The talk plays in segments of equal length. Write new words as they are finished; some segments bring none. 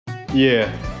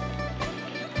Yeah.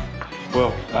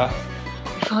 Well,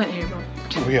 Can't hear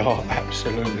Rob. we are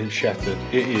absolutely shattered.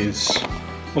 It is,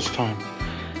 what's the time?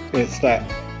 It's that.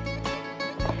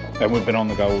 And we've been on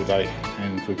the go all day,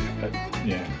 and we've,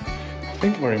 yeah. I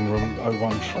think we're in room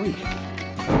 013.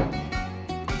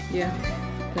 Yeah.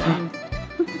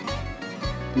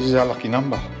 This is our lucky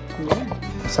number. Yeah.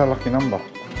 That's our lucky number.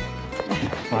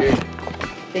 Okay.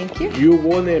 Thank you. You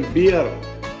want a beer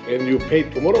and you pay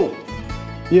tomorrow,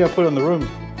 Yeah, I put it in the room.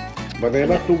 but I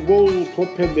have to go to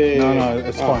open the. No,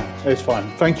 it's fine. It's fine.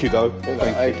 Thank you, though.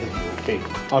 Thank you. Okay.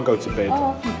 I'll go to bed.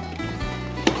 Oh,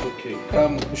 Okay.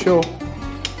 Come. You sure?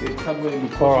 Come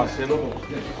in. All right.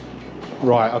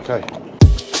 Right, okay.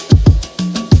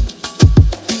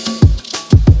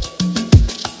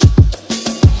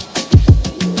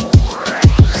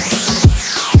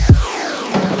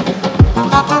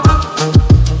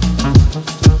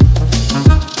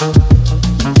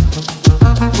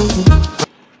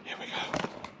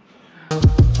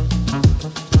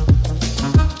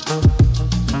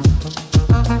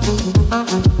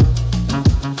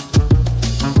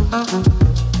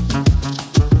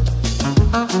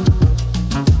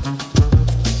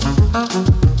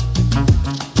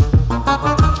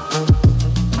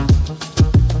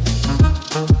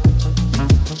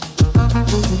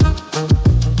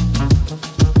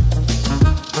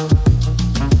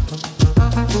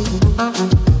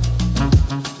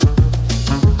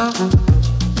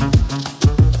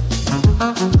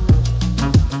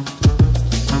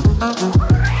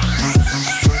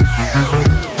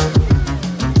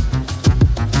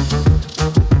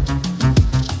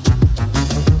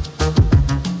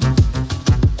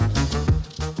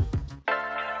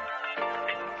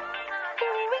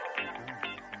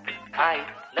 Alright,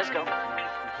 let's go. Alright,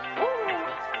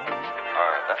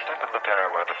 let's take a look at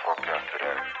our weather forecast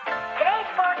today. Today's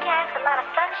forecast, a lot of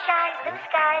sunshine, blue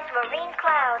skies, marine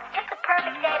clouds. Just a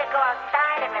perfect day to go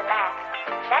outside and relax.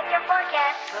 That's your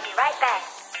forecast. We'll be right back.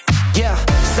 Yeah,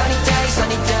 sunny days,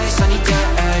 sunny days, sunny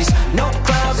days. No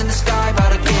clouds in the sky,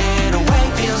 about to get away.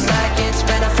 Feels like it's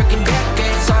been a freaking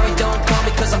decade. Sorry, don't call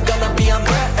me cause I'm gonna be on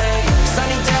break.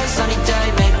 Sunny day,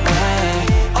 make way.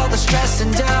 All the stress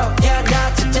and doubt, yeah,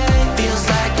 not today. Feels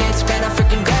like it's been a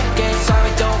freaking decade.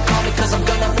 Sorry, don't call me cause I'm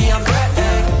gonna be on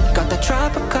break. Got the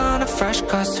Tropicana, fresh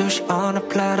cut sushi on a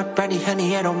platter. Brandy,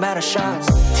 honey, it don't matter, shots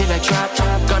till I drop.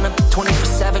 Gonna be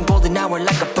 24/7, golden hour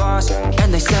like a boss.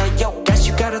 And they say, yo, guess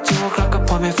you got a 2 o'clock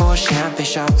appointment for a champagne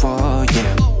shot, whoa,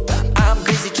 yeah. I'm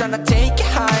busy trying to take it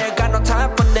higher. Got no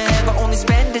time for never, only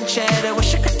spending cheddar.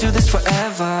 Wish I could do this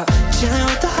forever. Chilling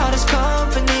with the hottest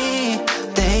company.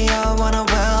 They all wanna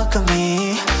welcome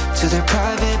me to their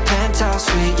private penthouse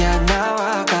suite. Yeah, now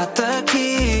I got the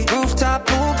key. Rooftop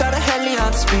pool, got a heli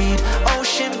on speed.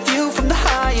 Ocean view from the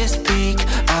highest peak.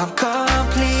 I'm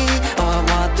complete, oh, I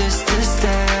want this to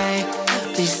stay.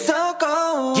 Please don't go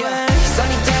away. Yeah,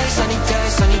 sunny days, sunny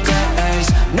days, sunny days.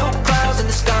 No clouds in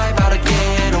the sky, about to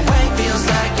get away. Feels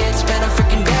like it's been a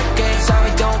freaking decade.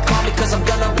 Sorry, don't call me cause I'm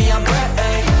gonna be on break.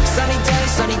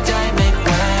 Sunny day, make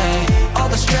way. All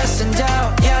the stress and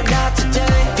doubt, yeah, not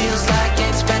today. Feels like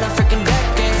it's been a freaking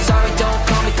decade. Sorry, don't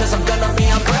call me cause I'm gonna be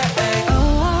on break.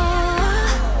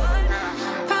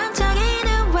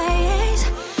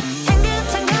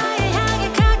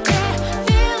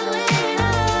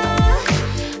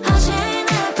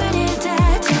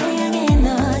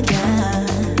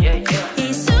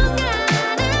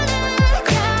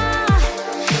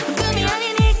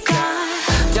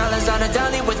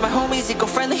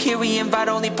 Here we invite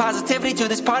only positivity to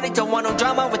this party. Don't want no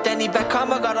drama with any bad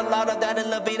karma. Got a lot of that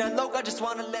elevator logo. Just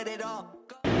wanna let it all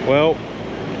go. Well,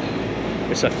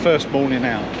 it's our first morning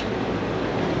out.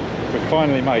 We've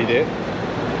finally made it.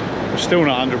 We're still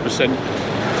not 100%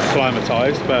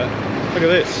 acclimatised, but look at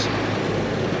this.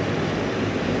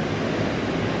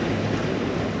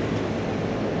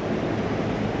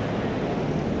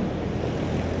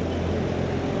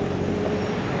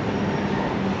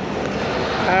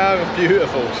 How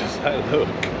beautiful does that look?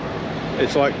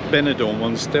 It's like Benidorm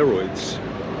on steroids.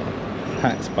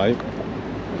 Hats, babe.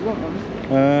 You want one?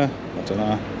 I don't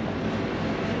know.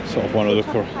 Sort of want to look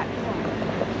around.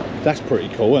 That's pretty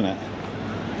cool, isn't it?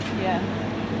 Yeah.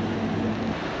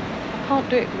 I can't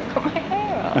do it because I've got my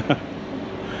hair up.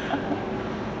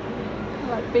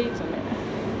 Like beads on it.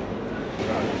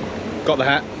 Got the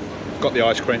hat, got the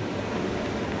ice cream.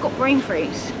 Got brain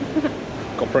freeze.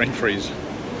 Got brain freeze.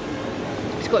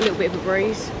 It's got a little bit of a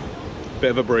breeze.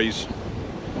 Bit of a breeze.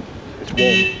 It's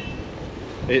warm.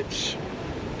 It's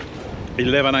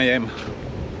 11 AM.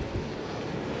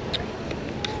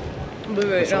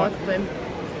 Very nice of them.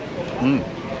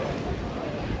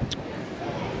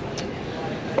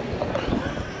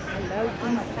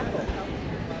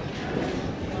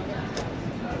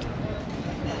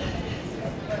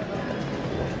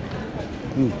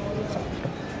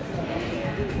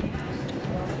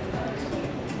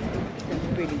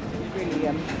 really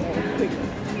quick.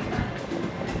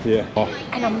 Yeah. Oh.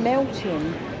 And I'm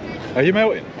melting. Are you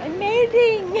melting? I'm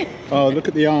melting. Oh, look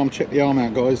at the arm. Check the arm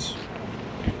out, guys.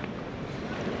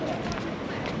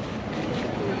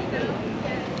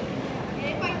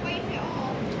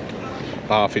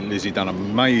 Oh, I think Lizzie done an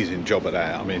amazing job at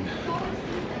that. I mean,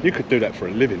 you could do that for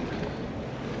a living.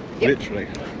 Yep. Literally.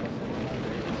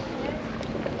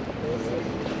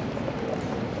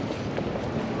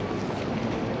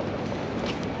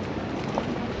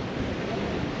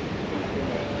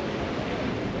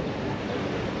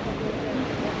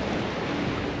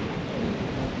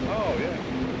 Oh, yeah.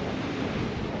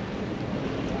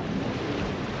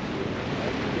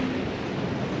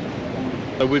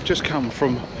 So we've just come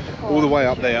from all the way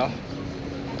up there.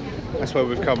 That's where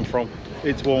we've come from.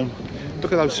 It's warm.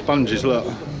 Look at those sponges, look.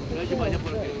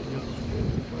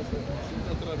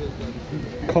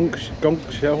 Conch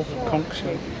shell. Here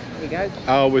you go.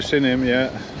 Oh, we've seen him,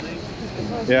 yeah.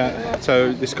 Yeah,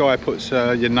 so this guy puts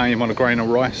your name on a grain of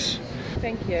rice.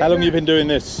 Thank you. How long have you been doing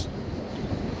this?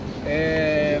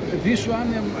 This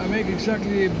one I make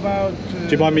exactly about... Do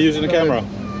you mind me using the camera?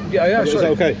 Yeah, Is sorry.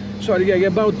 that okay? Sorry, yeah,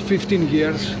 about 15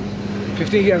 years.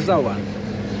 15 years that one.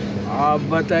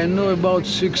 But I know about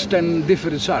 6-10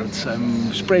 different arts.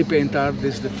 I'm spray paint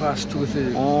artist, the first with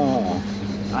the... Ah.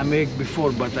 I make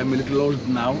before, but I'm a little old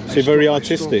now. So you're very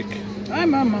artistic.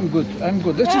 I'm good. I'm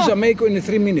good. This is I make in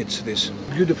 3 minutes. This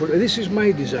beautiful. This is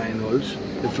my design also.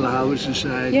 The flowers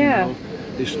inside. Yeah. You know,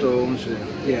 the stones.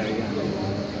 Yeah.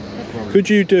 Could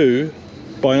you do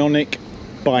Bionic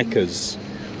bikers?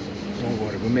 Don't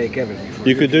worry, we make everything. For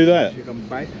You could do that? You can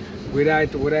buy. We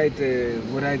write on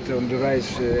the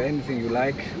rice anything you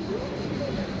like.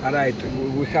 All right,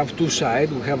 we have two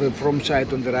sides. We have the front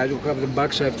side on the right. We have the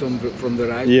back side from the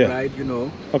right. Yeah. Right, you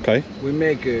know. Okay. We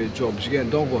make jobs. Yeah,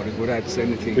 don't worry. We write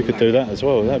anything. We could do that as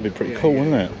well. That'd be pretty cool,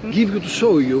 wouldn't it? Give you to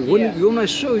show you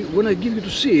when I give you to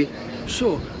see.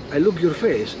 So I look your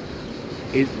face.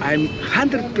 I'm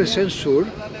 100% sure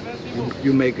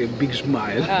you make a big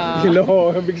smile. You know,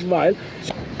 a big smile.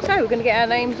 So we're going to get our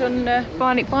names on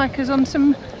Bionic bikers on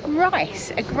some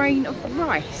rice, a grain of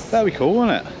rice. That'd be cool,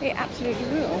 wouldn't it? It absolutely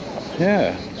will.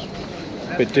 Yeah.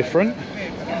 A bit different.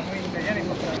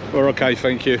 We're okay,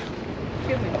 thank you.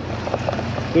 Filming.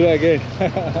 Do that again.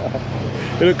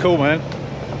 You look cool, man.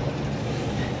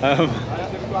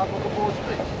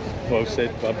 Well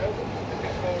said, bub.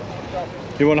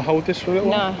 You want to hold this for a little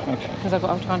while? No, because I've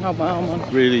got to try and hold my arm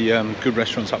on. Really good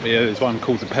restaurants up here. There's one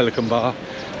called the Pelican Bar,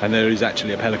 and there is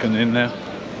actually a pelican in there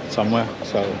somewhere.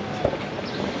 So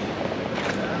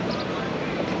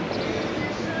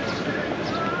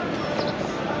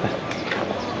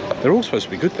they're all supposed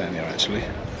to be good down here, actually,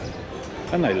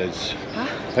 aren't they, Liz? Huh?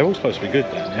 They're all supposed to be good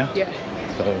down here.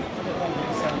 Yeah. So.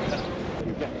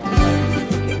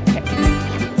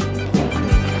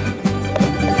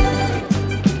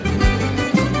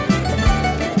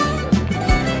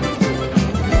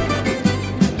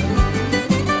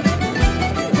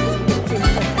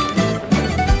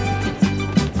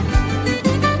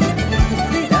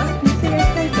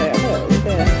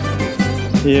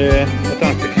 Yeah, I don't know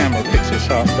if the camera picks this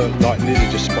up, but like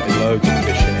Lily just spotted loads of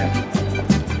fish in here.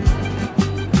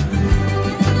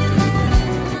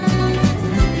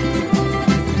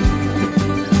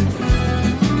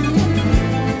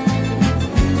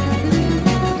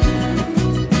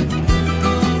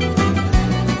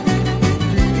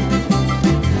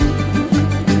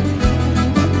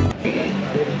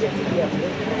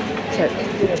 So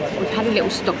we've had a little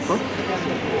stop off,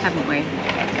 haven't we?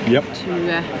 Yep. To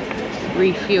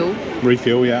refuel.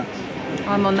 Refuel, yeah.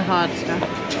 I'm on the hard stuff.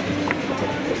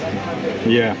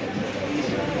 Yeah.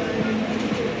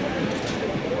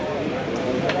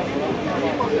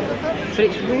 But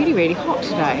it's really, really hot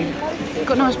today. It's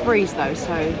got a nice breeze though,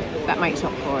 so that makes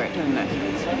up for it, doesn't it?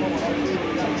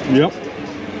 Yep.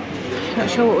 Not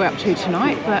sure what we're up to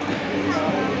tonight, but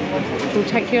we'll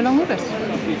take you along with us.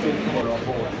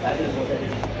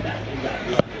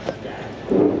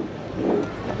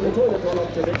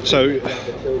 So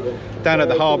down at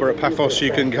the harbour at Paphos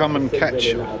you can come and catch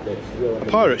a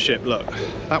pirate ship, look,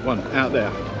 that one out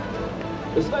there.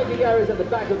 The smoking area is at the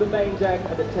back of the main deck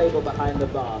and the table behind the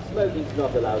bar. Smoking is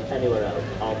not allowed anywhere else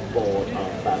on board our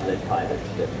family pirate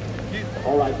ship.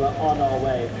 Alright, we're on our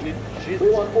way. We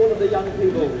want all of the young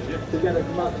people to get as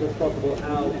much as possible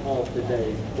out of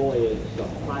today's voyage of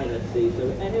piracy.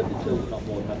 So any of the children on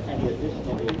board have any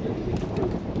additional agencies to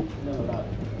know about,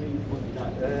 please put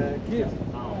that.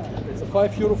 It's a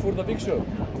 €5 for the big show.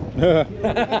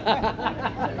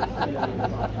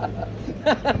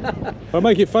 I'll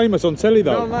make it famous on telly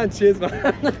though. No man, cheers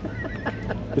man.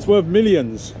 It's worth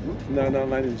millions. No,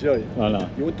 man, enjoy. I know.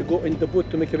 You want to go in the boat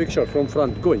to make a picture from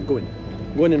front. Go in.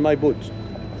 Go in my boat.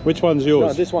 Which one's yours?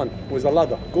 No, this one with a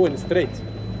ladder. Go in straight.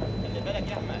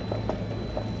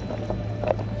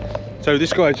 So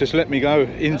this guy just let me go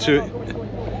into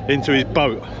his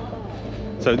boat.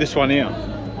 So this one here.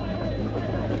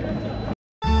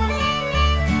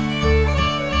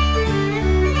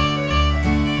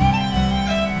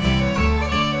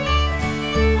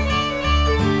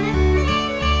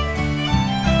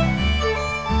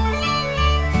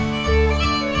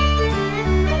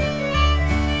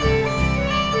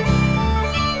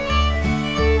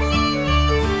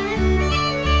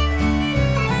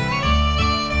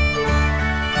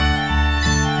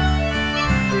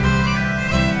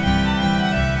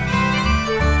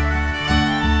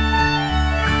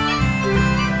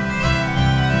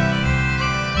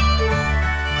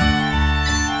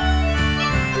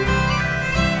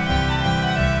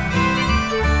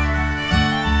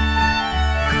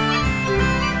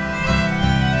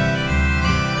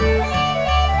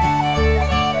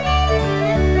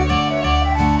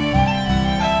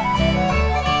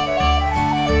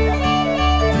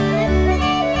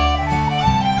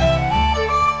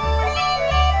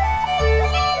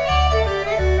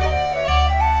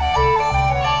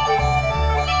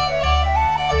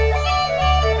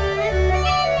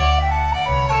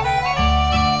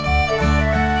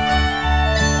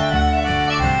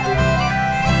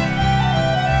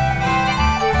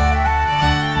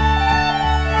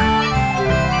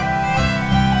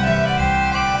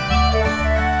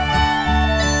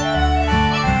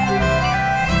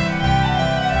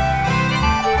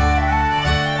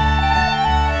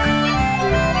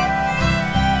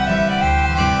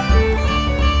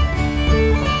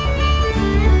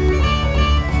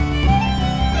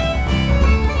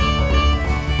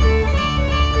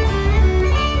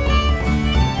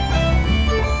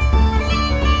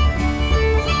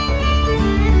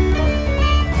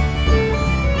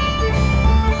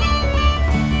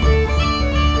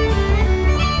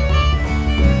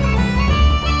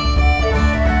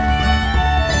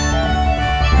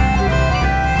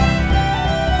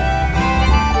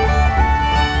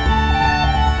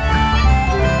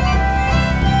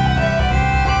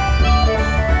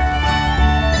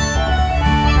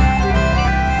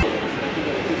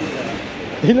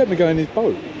 He let me go in his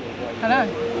boat. I know.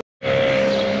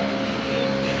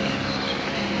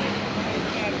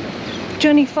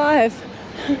 Johnny 5.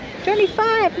 Johnny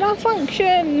 5,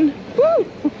 malfunction. Woo!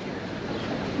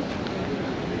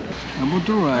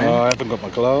 Motor ride. Oh, I haven't got my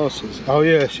glasses. Oh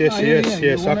yes, yes,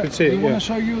 yes, I can see it. I want to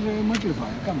show you the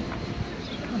modifier. Come.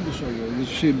 Come to show you. You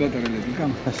see better a little.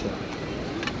 Come. That's it.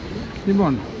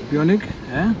 Λοιπόν, Bionic,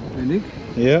 Bionic.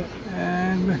 Yeah.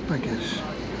 And backpackers.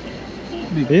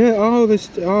 Big. Yeah. Oh, there's.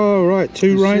 Oh, right.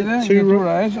 Two right. Two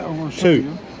right. I will show two.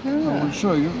 you. I will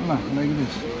show you like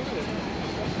this.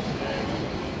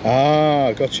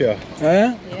 Ah, gotcha.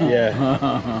 Yeah.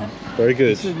 Yeah. Very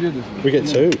good. It's beautiful. We get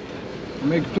two.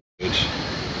 Make two.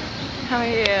 Oh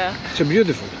yeah. It's a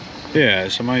beautiful. Yeah,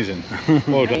 it's amazing.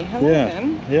 Well done. Hello Yeah.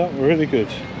 then. Yeah, really good.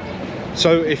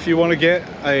 So, if you want to get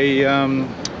a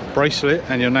bracelet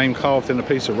and your name carved in a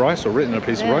piece of rice or written in a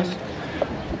piece of rice,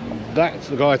 that's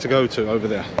the guy to go to over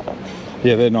there.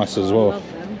 Yeah, they're nice as well. I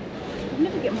love them. I'd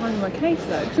never get behind my case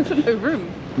though, because I've got no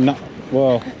room. No,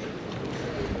 well,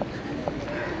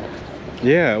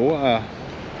 yeah, what a,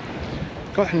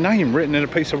 got a name written in a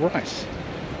piece of rice.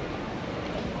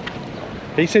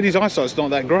 He said his eyesight's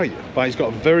not that great, but he's got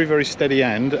a very, very steady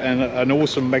hand and an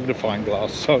awesome magnifying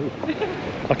glass, so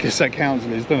I guess that counts,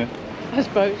 Liz, doesn't it? I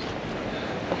suppose.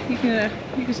 You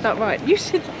can start right. You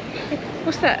said,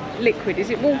 what's that liquid? Is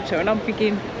it water? And I'm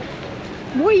thinking,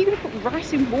 why are you going to put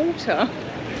rice in water?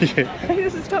 Yeah. It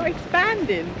doesn't start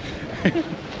expanding.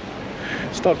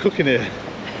 Start cooking it.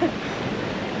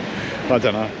 I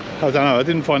don't know. I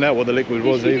didn't find out what the liquid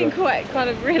was You either. didn't quite kind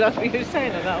of realise what you were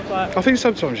saying, and I was like, I think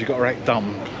sometimes you've got to act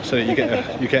dumb so that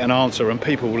you get an answer, and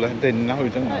people will then know,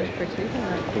 don't that's they? pretty, isn't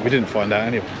it? But we didn't find out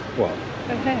anyway. What?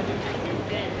 Okay.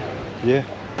 Yeah.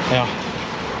 Yeah.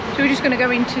 So we're just going to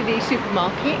go into the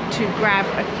supermarket to grab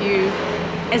a few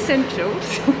essentials.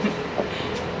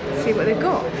 See what they've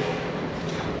got.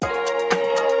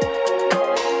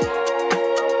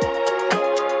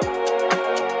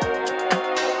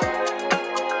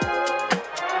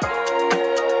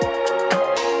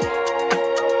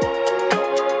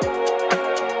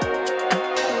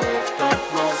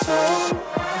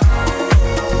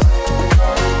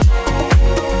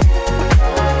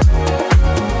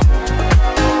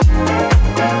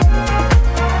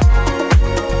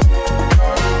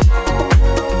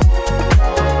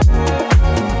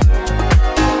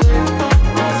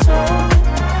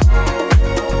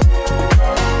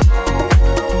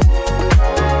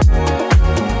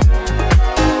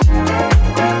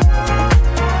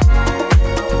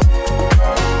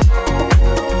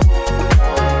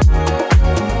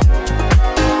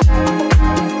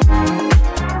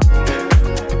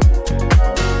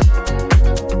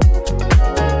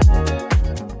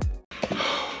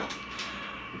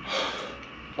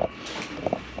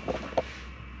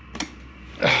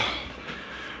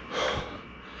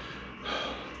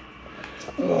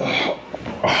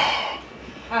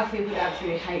 Alfie would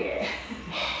absolutely hate it.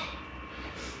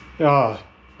 Ah,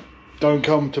 don't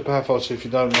come to Paphos if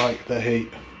you don't like the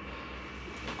heat.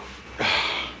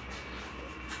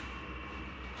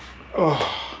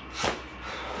 Oh.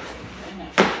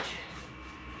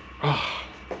 Oh.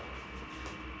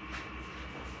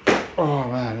 Oh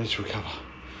man, let's recover.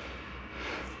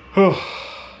 Oh.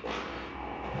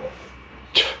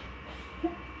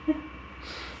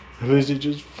 Lizzie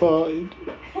just farted.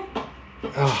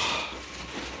 Oh.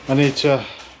 I need 2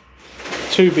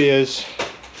 beers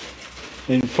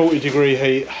in 40-degree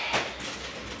heat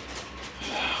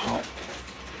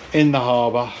in the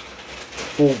harbour.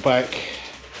 Walk back.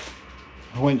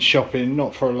 I went shopping,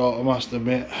 not for a lot, I must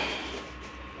admit,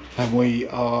 and we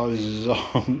are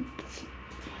zonked.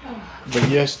 But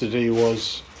yesterday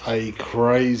was a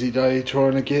crazy day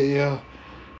trying to get here.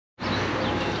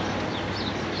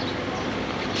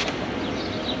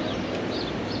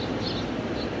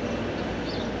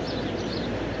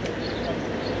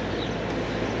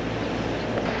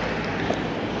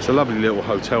 It's a lovely little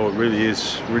hotel, it really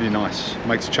is, really nice.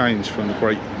 Makes a change from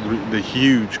the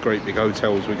huge, great big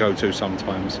hotels we go to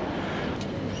sometimes.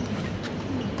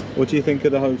 What do you think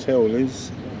of the hotel,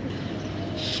 Liz?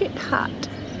 Shit hut.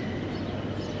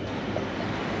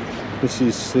 This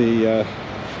is the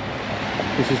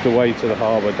way to the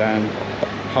harbour down.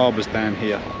 Harbour's down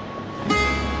here.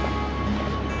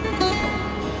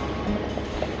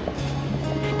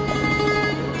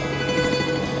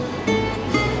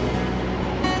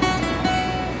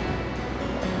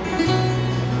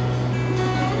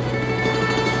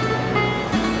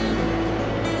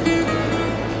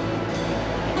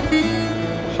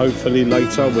 Hopefully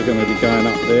later we're going to be going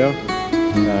up there,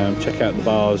 check out the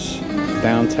bars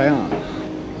downtown.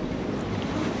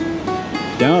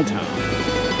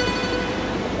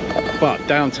 But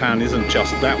downtown isn't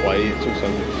just that way, it's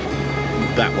also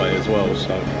that way as well,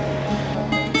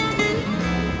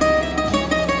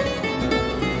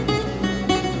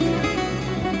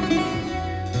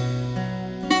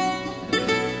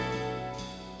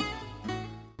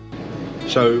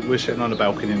 so we're sitting on the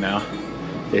balcony now.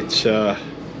 It's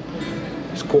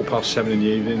 7:15 in the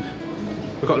evening.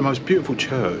 We've got the most beautiful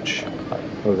church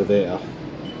over there. I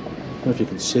don't know if you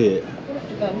can see it. We'll have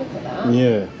to go and look at that.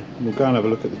 Yeah, we'll go and have a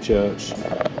look at the church.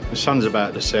 The sun's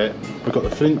about to set. We've got the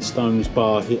Flintstones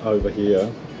bar over here.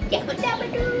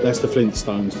 That's the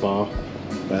Flintstones bar.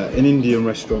 An Indian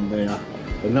restaurant there.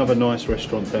 Another nice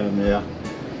restaurant down there.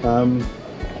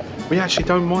 We actually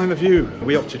don't mind the view.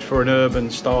 We opted for an urban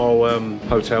style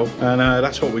hotel, and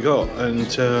that's what we got. And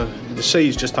the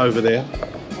sea's just over there.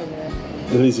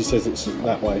 Lizzie says it's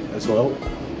that way as well.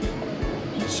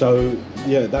 So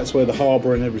yeah, that's where the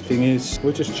harbour and everything is.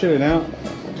 We're just chilling out.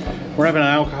 We're having an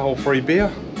alcohol-free beer.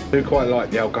 I do quite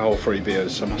like the alcohol-free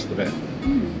beers, I must admit.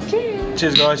 Cheers.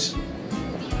 Cheers, guys.